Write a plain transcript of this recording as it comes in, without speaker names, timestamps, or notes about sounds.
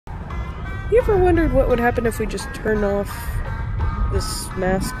You ever wondered what would happen if we just turned off this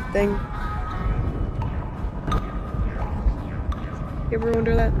mask thing? You ever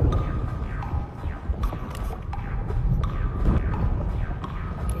wonder that?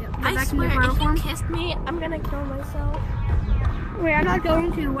 I swear, if you kissed me, I'm gonna kill myself. Wait, I'm not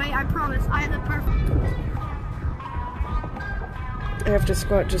going to. Wait, I promise. I have the perfect... I have to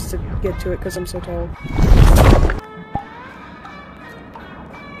squat just to get to it because I'm so tall.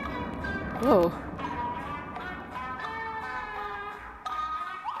 Whoa.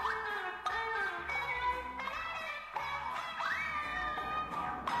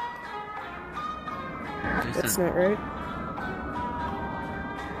 That's not right.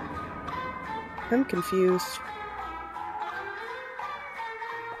 I'm confused.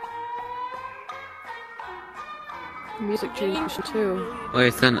 The music changed too.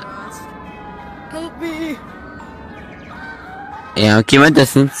 Wait, then. Help me! Yeah, I'll keep my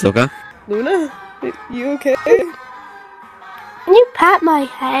distance, okay? Luna? You okay? Can you pat my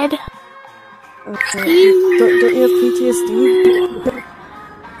head? Don't you have PTSD?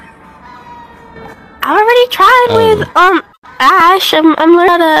 I already tried with, Ash. I'm learning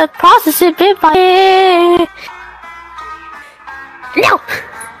how to process it bit by bit. No!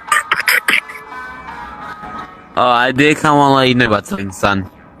 Oh, I did kind of want to let you know about something, son.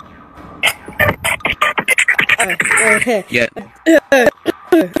 Yeah.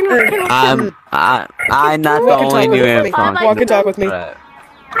 I'm not the only new infant. Walk and talk with me.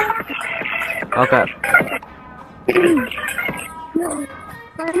 Okay.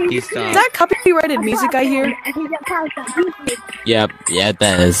 Is that copyrighted music I hear? Yep, yeah,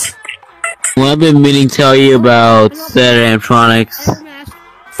 that is. Well, I've been meaning to tell you about Saturday Electronics.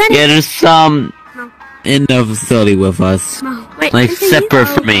 Yeah, there's some in the facility with us. No, wait, like, separate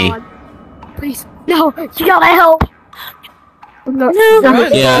from me. Please. No, you gotta help.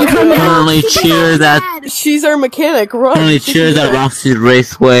 Yeah, currently cheers at... She's our mechanic, run! Currently cheers at Roxy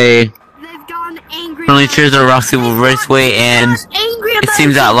Raceway. They've gone angry. Currently cheers at Roxy Raceway, and it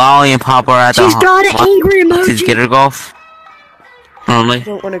seems that Lolly and Papa are at the... She's got an angry emoji. Gator Golf. I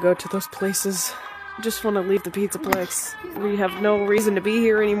don't want to go to those places. I just want to leave the Pizzaplex. We have no reason to be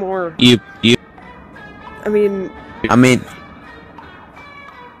here anymore. I mean...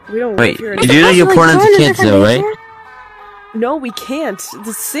 We don't Wait, live here you do know you're pouring into kids though, right? No, we can't.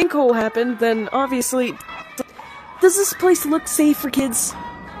 The sinkhole happened, then obviously... Does this place look safe for kids?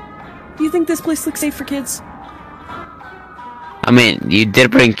 Do you think this place looks safe for kids? I mean, you did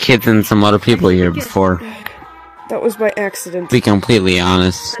bring kids and some other people here before. That was by accident. To be completely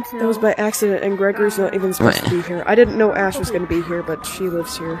honest. That was by accident, and Gregory's not even supposed to be here. I didn't know Ash was going to be here, but she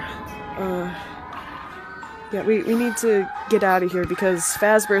lives here. Yeah, we need to get out of here because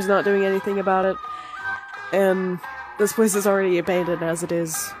Fazbear's not doing anything about it. And this place is already abandoned as it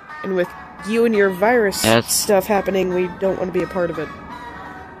is. And with you and your virus stuff happening, we don't want to be a part of it.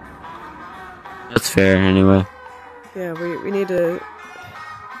 That's fair, anyway. Yeah, we need to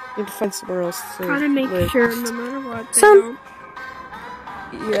find somewhere else to Try to make live. sure no matter what.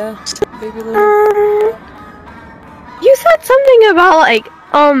 Yeah, baby Luna. You said something about, like,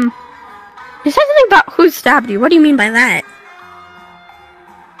 you said something about who stabbed you. What do you mean by that?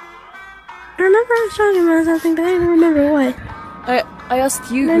 I remember I was talking about something, but I don't remember what. I asked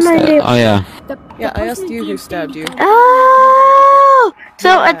you who stabbed you. Oh, yeah. Yeah, I asked you who stabbed you. Oh!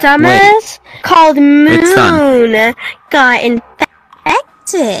 So a dumbass called Moon got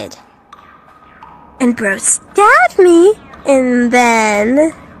infected. And bro stabbed me, and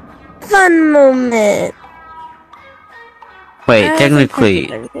then... Fun moment. Wait,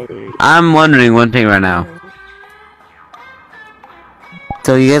 technically, I'm wondering one thing right now.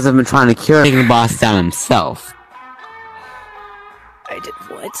 So you guys have been trying to cure taking the boss down himself. I did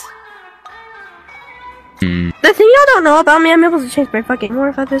what? The thing y'all don't know about me, I'm able to change my fucking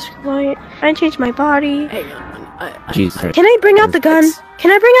morph at this point. I changed my body. Hang on. Jesus. Can I bring out the gun?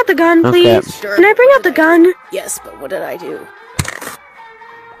 Can I bring out the gun, please? Okay. Sure. Can I bring out the gun? Yes, but what did I do?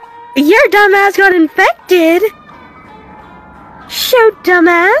 Your dumbass got infected. Show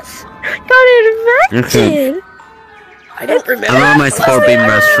dumbass got infected. Okay. I don't remember. I remember my score being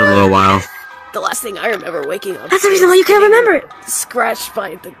rest for a little while. The last thing I remember waking up. That's the reason why you can't remember it. Scratched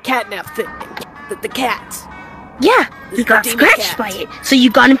by the catnap thing. The cat. Yeah, you got demon scratched cat. by it, so you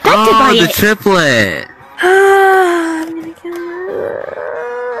got infected by Oh, the it. triplet!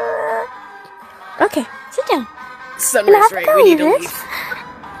 Okay, sit down. Sunray's right. go We need to with leave.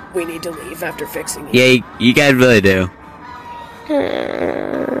 We need to leave after fixing it. Yeah, you guys really do.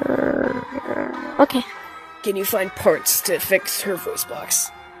 Okay. Can you find parts to fix her voice box?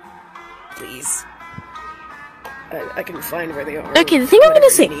 Please. I can find where they are. Okay, the thing I'm gonna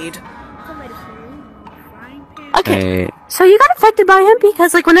whatever say. you need. Okay, so you got affected by him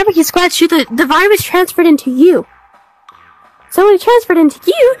because, like, whenever he scratched you, the virus transferred into you. So when it transferred into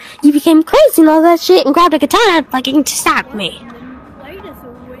you, you became crazy and all that shit and grabbed a katana fucking to stab me.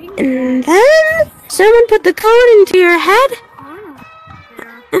 And then someone put the code into your head.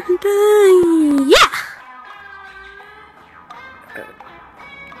 And, yeah.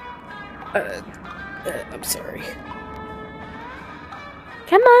 I'm sorry.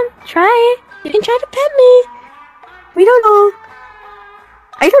 Come on, try it. You can try to pet me. We don't know.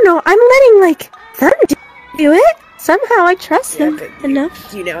 I don't know. I'm letting, like, them do it. Somehow I trust him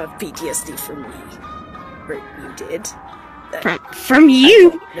enough. You now have PTSD from me. Or you did. From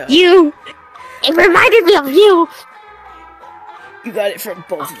you. No. You. It reminded me of you. You got it from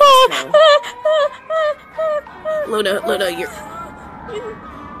both of us now. Luna, you're...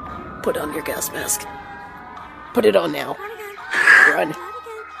 Put on your gas mask. Put it on now. Run.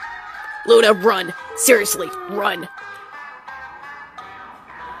 Luna, run. Seriously, run.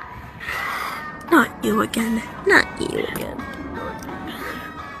 Not you again. Not you again.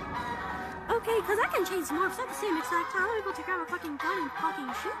 Okay, because I can change morphs at the same exact time. I'm able to grab a fucking gun and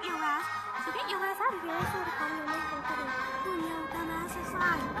fucking shoot your ass. So get your ass out of here. I swear to call you a name for putting you dumbass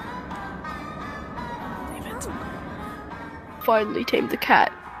aside. Damn it. Finally tamed the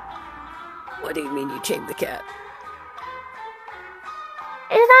cat. What do you mean you tamed the cat?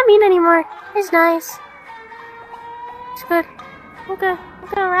 It's not mean anymore. It's nice. It's good. I'm good. I'm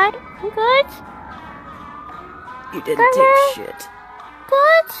good, alright? I'm good. You didn't take shit.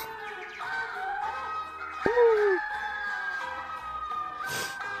 Good.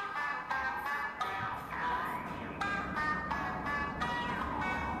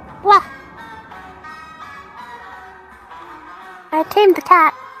 What? I tamed the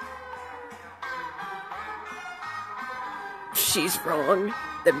cat. If she's wrong,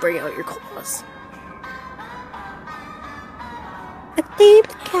 then bring out your claws. I tamed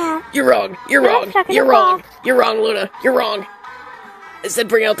the cat. You're wrong. You're wrong. You're wrong. You're wrong, Luna. You're wrong. I said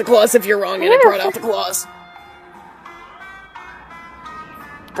bring out the claws if you're wrong, and I brought out the claws.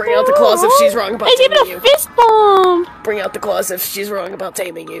 Bring out the claws if she's wrong about taming you. I gave it a fist bump. Bring out the claws if she's wrong about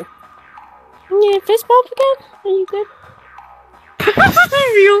taming you. Yeah, fist bump again? Are you good?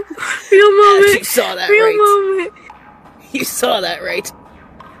 real moment. You saw that, real right? moment. You saw that, right?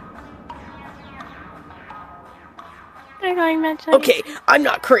 They're going mental. Okay, I'm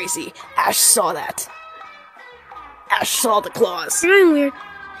not crazy. Ash saw that. Ash saw the claws. You're going weird.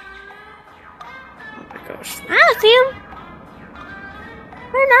 Oh my gosh. I don't see him.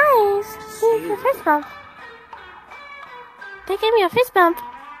 They're nice. Give me a fist bump. They gave me a fist bump.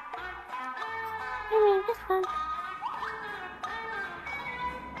 Give me a fist bump.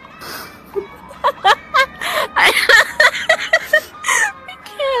 I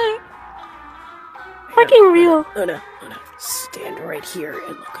can't. Fucking real. Luna, stand right here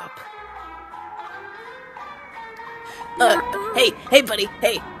and look up. Hey, buddy.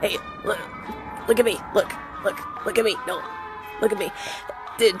 Hey, look at me. Look at me. No, look at me.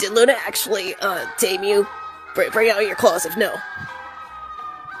 Did Luna actually, tame you? Bring out your claws if no.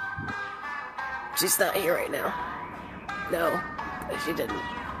 She's not here right now. No, she didn't.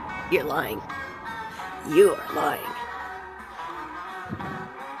 You're lying. You are lying.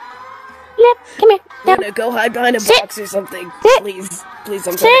 Yep, come here. Luna, go hide behind a box or something. Sit. Please,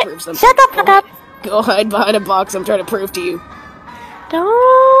 I'm trying to prove something. Shut the fuck up. Go hide behind a box, I'm trying to prove to you.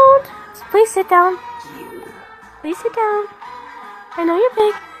 Don't. Please sit down. You. Please sit down. I know you're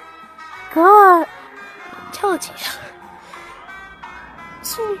big. God. Tell it to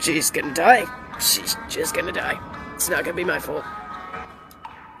you. She's gonna die. She's just gonna die. It's not gonna be my fault.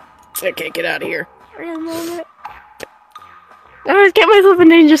 I can't get out of here. Real moment. I always get myself in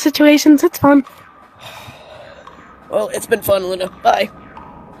dangerous situations. It's fun. Well, it's been fun, Luna. Bye.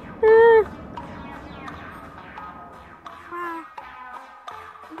 Wow.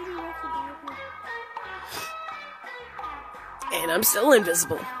 And I'm still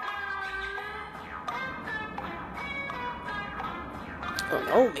invisible. Oh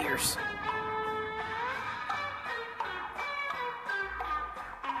no, mirrors.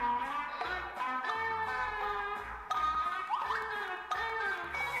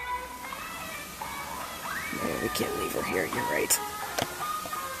 We can't leave her here, you're right.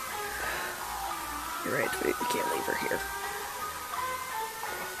 You're right, we can't leave her here.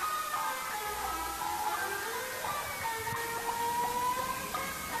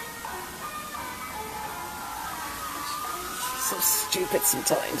 She's so stupid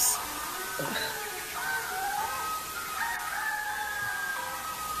sometimes. Ugh.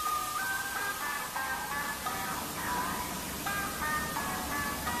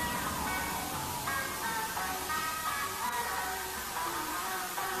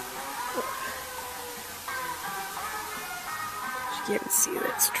 can't see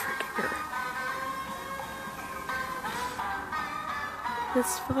that's tricking her.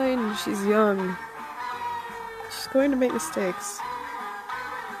 It's fine, she's young. She's going to make mistakes.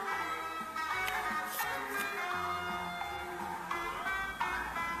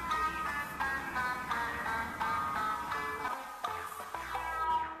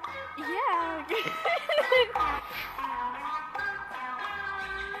 Yeah. This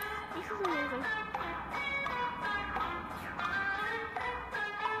is amazing.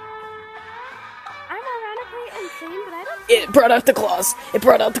 I'm ironically insane, but I don't. It brought out the claws. It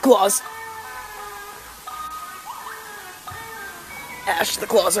brought out the claws. Ash, the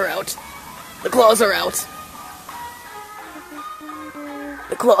claws are out. The claws are out.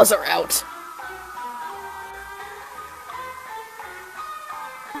 The claws are out.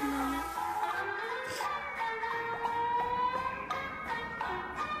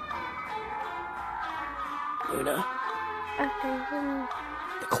 Luna, Okay.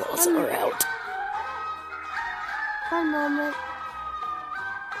 the claws are out. One moment.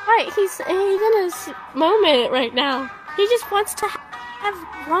 Right, he's in his moment right now. He just wants to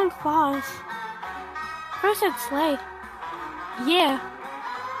have long claws. First I'd slay. Yeah.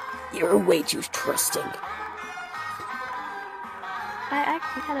 You're way too trusting. I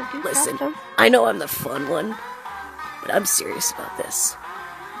actually kind of do Listen, trust him. I know I'm the fun one, but I'm serious about this.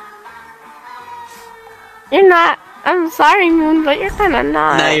 You're not. I'm sorry, Moon, but you're kind of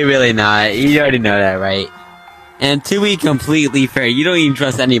not. No, you're really not. You already know that, right? And to be completely fair, you don't even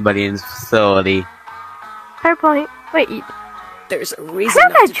trust anybody in this facility. Fair point. Wait, There's a I reason don't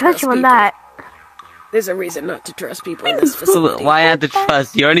not gotta to trust you on people. that. There's a reason not to trust people in this facility. So why have to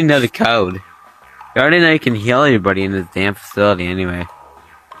trust? You already know the code. You already know you can heal everybody in this damn facility anyway.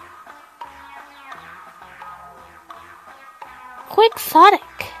 Quixotic.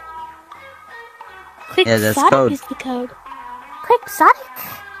 Yeah, that's Quixotic code. is the code. Quixotic.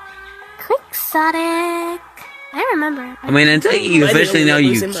 Quixotic. I remember. I mean, until you I officially didn't know really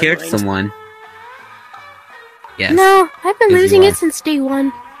you lose in my cured mind. someone. Yes. No, I've been Yes, you losing are. it since day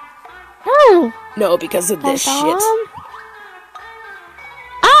one. No. No, because of this shit.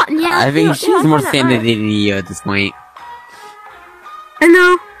 Oh, yeah. I think she's more kinda sanity than you at this point. I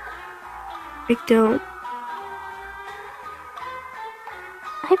know. I don't.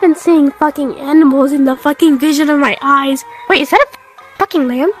 I've been seeing fucking animals in the fucking vision of my eyes. Wait, is that a fucking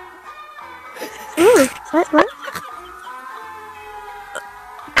lamb? Ooh, what?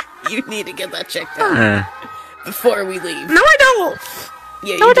 You need to get that checked out before we leave. No, I don't.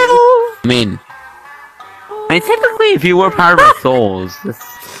 Yeah, No, you I do. don't. I mean, technically, if you were powered by souls,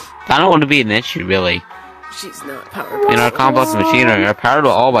 I don't want to be an issue, really. She's not powered by In our souls. complex machinery, are powered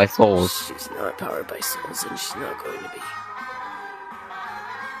all by souls. She's not powered by souls, and she's not going to be.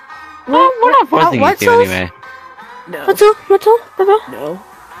 Well, we're not forcing you what to souls? anyway. No. What's all? No.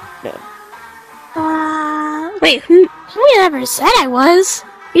 No. Wait, who ever said I was?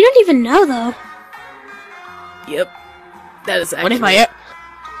 You don't even know, though. Yep. That is accurate. What if I...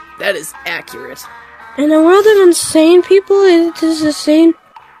 That is accurate. In a world of insane people, it is insane.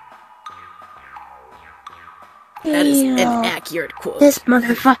 That is an Ew. accurate quote. This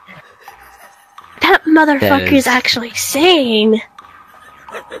motherfucker... That motherfucker is actually sane.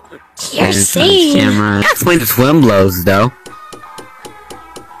 You're And sane. camera. Explain the twin blows, though.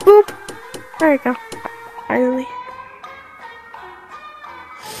 Boop. There we go. Finally.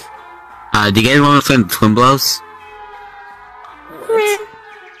 Do you guys want to explain the twin blows? Meh.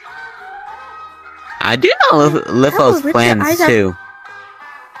 I do know Litho's rip your plans, eyes out. too.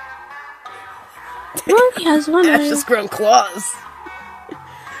 Monkey has one Ash eye. has grown claws.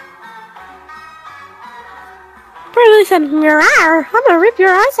 Really said, "Rawr, I'm gonna rip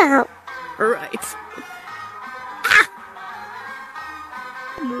your eyes out." Alright.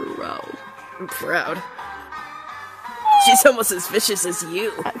 I'm proud. She's almost as vicious as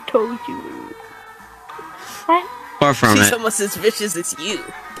you. I told you. What? Far from She's it. almost as vicious as you.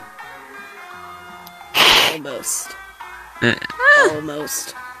 Almost.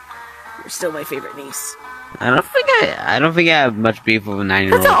 Almost. You're still my favorite niece. I don't think I have much beef with a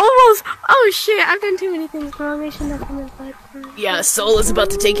 9-year-old. That's almost. Oh shit! I've done too many things wrong. I should not come inside. Yeah, Soul is about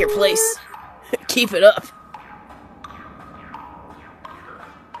to take your place. Keep it up.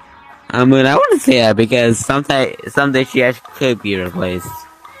 I mean, I wouldn't say that because someday she actually could be replaced.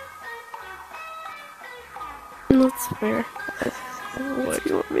 That's fair. What, do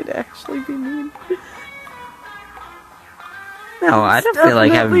you want me to actually be mean? No, I don't feel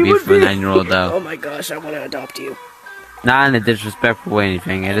like having beef with a 9-year-old Oh though. my gosh, I want to adopt you. Not in a disrespectful way or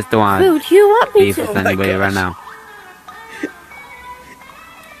anything. I just don't want Dude, you want me beef to? with anybody right now.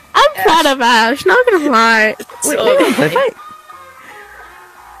 I'm proud of Ash. Not gonna lie. So,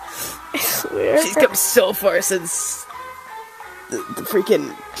 swear. She's come so far since the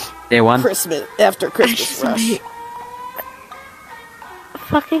freaking Day one. Christmas, after Christmas rush.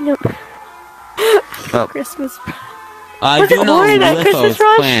 Fucking Oh. Christmas. I Was do it know Lori that Christmas Litho's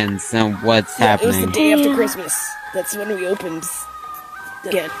rush? plans and what's Yeah, it was happening. the day after Christmas. That's when we opened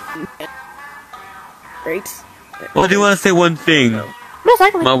again. Right? Well, I do want to say one thing. Most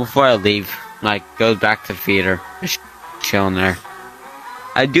likely. Well, before I leave, like, goes back to theater. Just chilling there.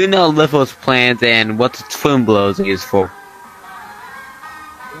 I do know Litho's plans and what the twin blows are used for.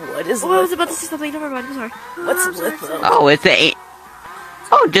 What is Oh, I was Litho? about to say something. Never mind. I'm sorry. What's I'm sorry. Litho? Oh, it's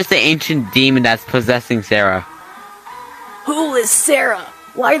just an ancient demon that's possessing Sarah. Who is Sarah?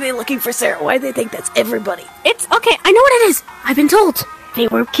 Why are they looking for Sarah? Why do they think that's everybody? It's okay, I know what it is. I've been told. They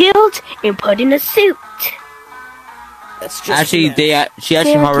were killed and put in a suit. That's just Actually, Fnaf. she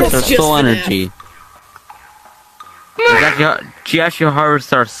actually Sarah harvests her That's just soul Fnaf. energy. She actually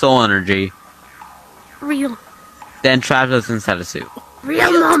harvests our soul energy, Real then traps us inside a suit. We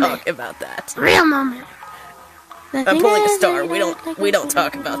real don't moment. talk about that. Real moment. The I'm thing pulling a is, star. I We don't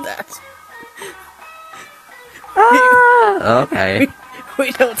talk about that. Okay.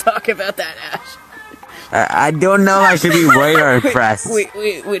 We don't talk about that, Ash. I don't know if I should be worried or impressed. We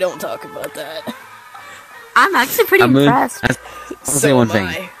don't talk about that. I'm actually pretty impressed. I'll say one am thing.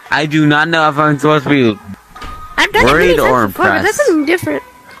 I. I do not know if I'm supposed to be I've done it worried many or times before, but that's impressed. something different.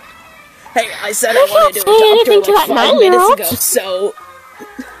 Hey, I said I wanted to can't say anything adopt to her that like 5 minutes 9-year-old. ago,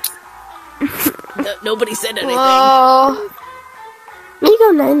 so... Nobody said anything. Oh. You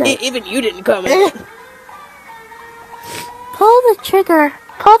go 9-9. Even you didn't comment. Pull the trigger.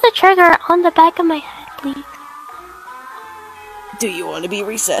 Pull the trigger on the back of my head, please. Do you want to be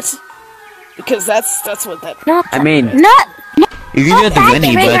reset? Because that's what that... Not I that- mean, not you can do it to that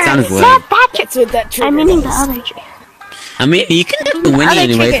Winnie, but it trigger. sounds weird. Not that That's what that trigger I'm meaning the does. other trigger. I mean, you can do it to Winnie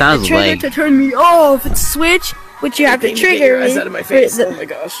anyway, it sounds like. to turn me off. It's switch, which you have to Get trigger. your eyes out of my face. Oh my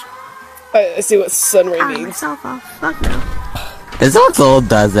gosh. I see what Sunray Turn means. myself off. Fuck no. That's what soul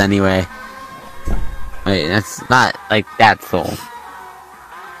does anyway. Wait, that's not like that soul.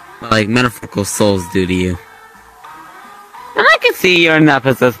 But like metaphorical souls do to you. And I can see you're not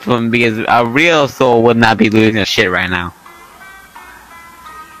possessed one because a real soul would not be losing a shit right now.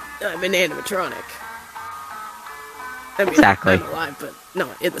 I'm an animatronic. I mean, Exactly. I'm alive, but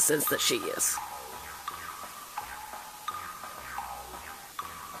not in the sense that she is.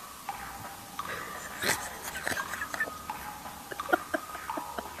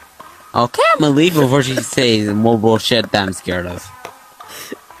 Okay, I'm gonna leave before she says more bullshit that I'm scared of.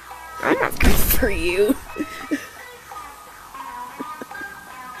 Good for you.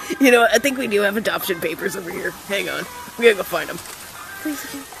 You know what? I think we do have adoption papers over here. Hang on. We gotta go find them. Please.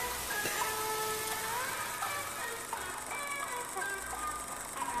 Okay.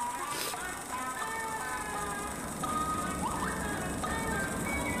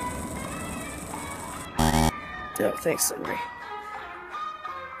 Oh, thanks, Sunray.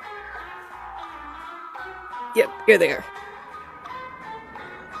 Yep, here they are.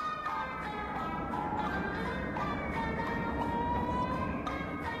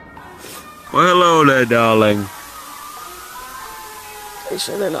 Well, hello there, darling. Are you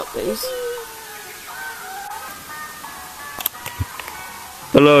sure they're not these?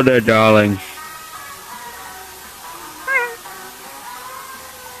 Hello there, darling.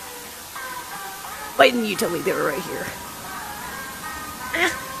 Why didn't you tell me they were right here?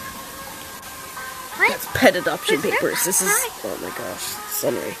 That's pet adoption papers. This is... Oh my gosh,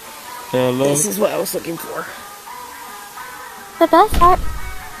 Sunray. Hello. This is what I was looking for. The best part.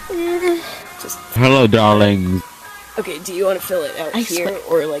 Just... Hello, darling. Okay, do you want to fill it out I here? swear.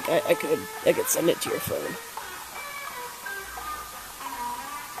 Or, like, I could send it to your phone.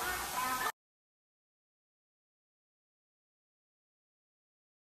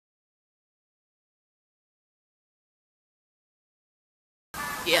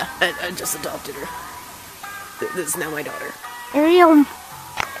 Yeah, I just adopted her. This is now my daughter. Real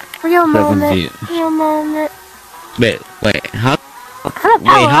moment. confused. Real moment. Wait, how I'm gonna Wait,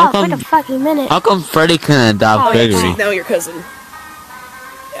 power how off. Wait come- a fucking minute. how come Freddy couldn't adopt Oh, yeah, Gregory? she's now your cousin.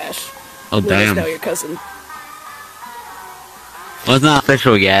 Ash. Oh, Luna's damn. now your cousin. Well, it's not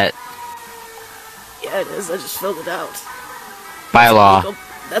official yet. Yeah, it is. I just filled it out. By law.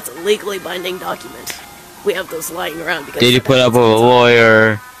 That's a legally binding document. We have those lying around because... Did you put up with a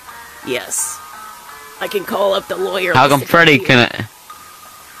lawyer? Yes. I can call up the lawyer. How come Freddy couldn't?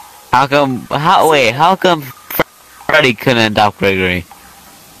 How come Freddy couldn't adopt Gregory?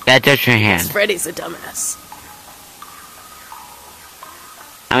 That touched your hand. Freddy's a dumbass.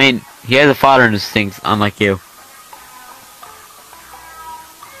 I mean, he has a father instincts, unlike you.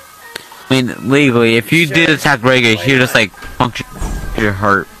 I mean, legally, if you did attack regular, you just like puncture your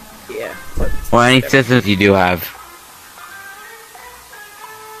heart. Yeah. But Or any systems you do have.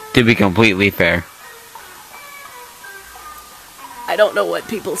 To be completely fair. I don't know what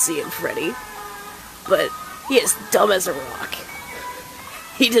people see in Freddy, but he is dumb as a rock.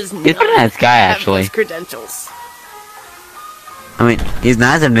 He does not He's a nice guy, have actually. those credentials. I mean, he's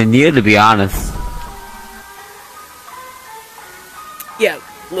nicer than you, to be honest. Yeah,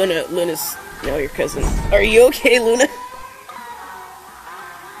 Luna's now your cousin. Are you okay, Luna?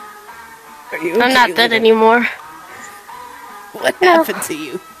 Are you okay, I'm not dead Luna? anymore. What happened to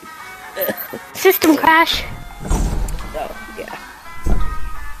you? System crash. Oh, yeah.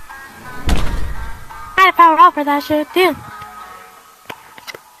 I had to power off for that shit. Damn.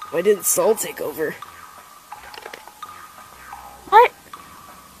 Why didn't Saul take over? What?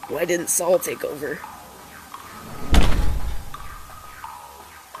 Why didn't Saul take over?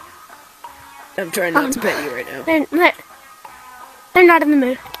 I'm trying not to pet you right now. They're not in the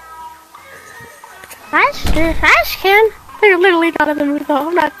mood. Ash can. They're literally not in the mood though.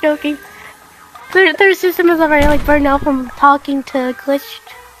 I'm not joking. Their system is already like burned out from talking to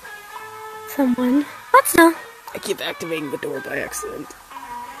glitched someone. What the? I keep activating the door by accident.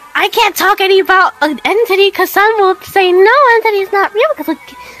 I can't talk any about an entity because Sun will say no, entity's not real because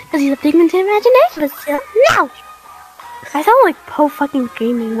he's a figment of imagination. No! I sound like Po fucking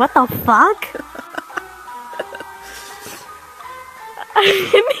gaming. What the fuck? I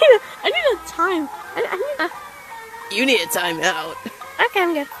need a time. I need a... You need a timeout. Okay,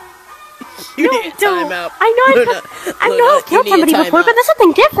 I'm good. You need a timeout. I know Luna, I've killed somebody before, but that's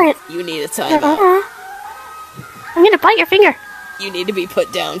something different. You need a timeout. I'm gonna bite your finger. You need to be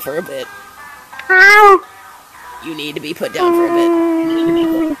put down for a bit. Ow! You need to be put down for a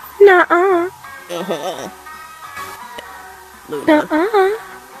bit. Nuh-uh. Uh-huh. Luna. Nuh-uh.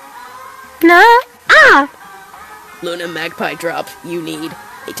 Nuh-uh. Luna, magpie drop. You need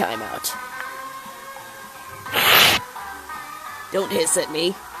a timeout. Don't hiss at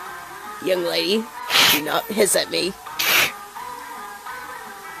me. Young lady, do not hiss at me.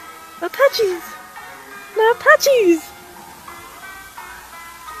 No touchies. No touchies.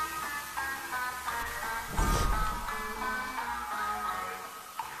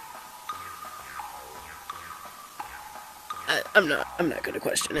 I'm not gonna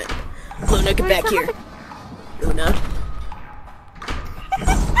question it. Luna, get back here. Luna.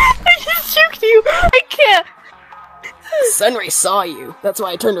 I just choked you. I can't. Sunray saw you. That's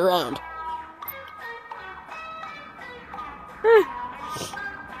why I turned around.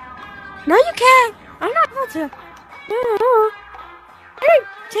 No, you can't. I'm not about to. No. Hey,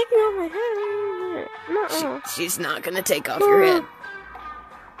 take me off my head. No. She's not gonna take off your head.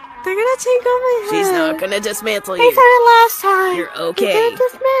 They're gonna take off my head. She's not gonna dismantle They you. said it last time. You're okay. They're gonna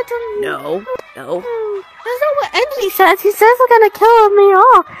dismantle me. No. That's not what Entity says. He says they're gonna kill me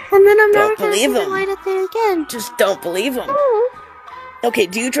all, and then I'm never Don't gonna see believe the him. light of day again. Just don't believe him. Okay,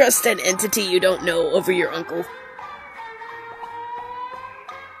 do you trust an entity you don't know over your uncle?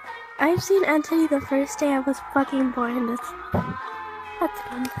 I've seen Entity the first day I was fucking born. That's fun.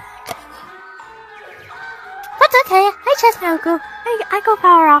 That's okay. I trust my uncle. I go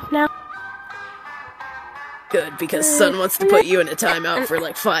power off now. Good, because Sun wants to put you in a timeout for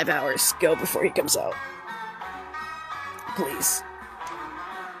like 5 hours. Go before he comes out. Please.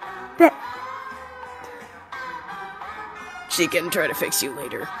 But She can try to fix you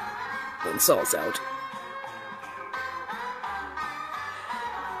later. When Saul's out.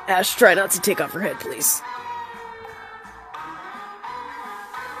 Ash, try not to take off her head, please.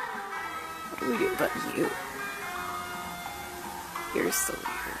 What do we do about you? You're still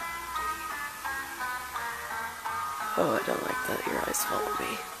here. Oh, I don't like that. Your eyes follow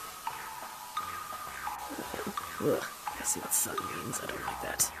me. Ugh. I see what sun means. I don't like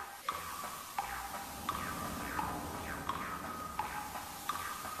that.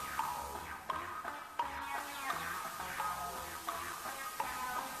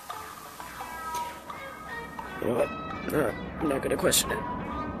 You know what? I'm not gonna question it.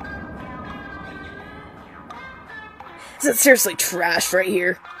 Is it seriously trash right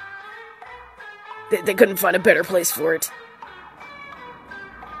here? They couldn't find a better place for it.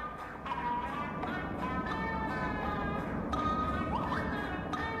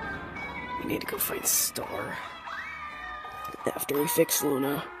 We need to go find Star. After we fix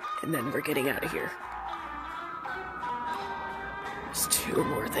Luna, and then we're getting out of here. There's 2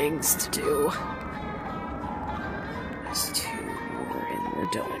 more things to do. There's 2 more and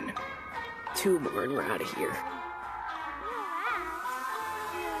we're done. 2 more and we're out of here.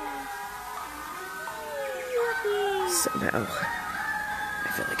 Somehow, I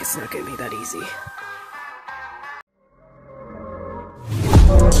feel like it's not gonna be that easy.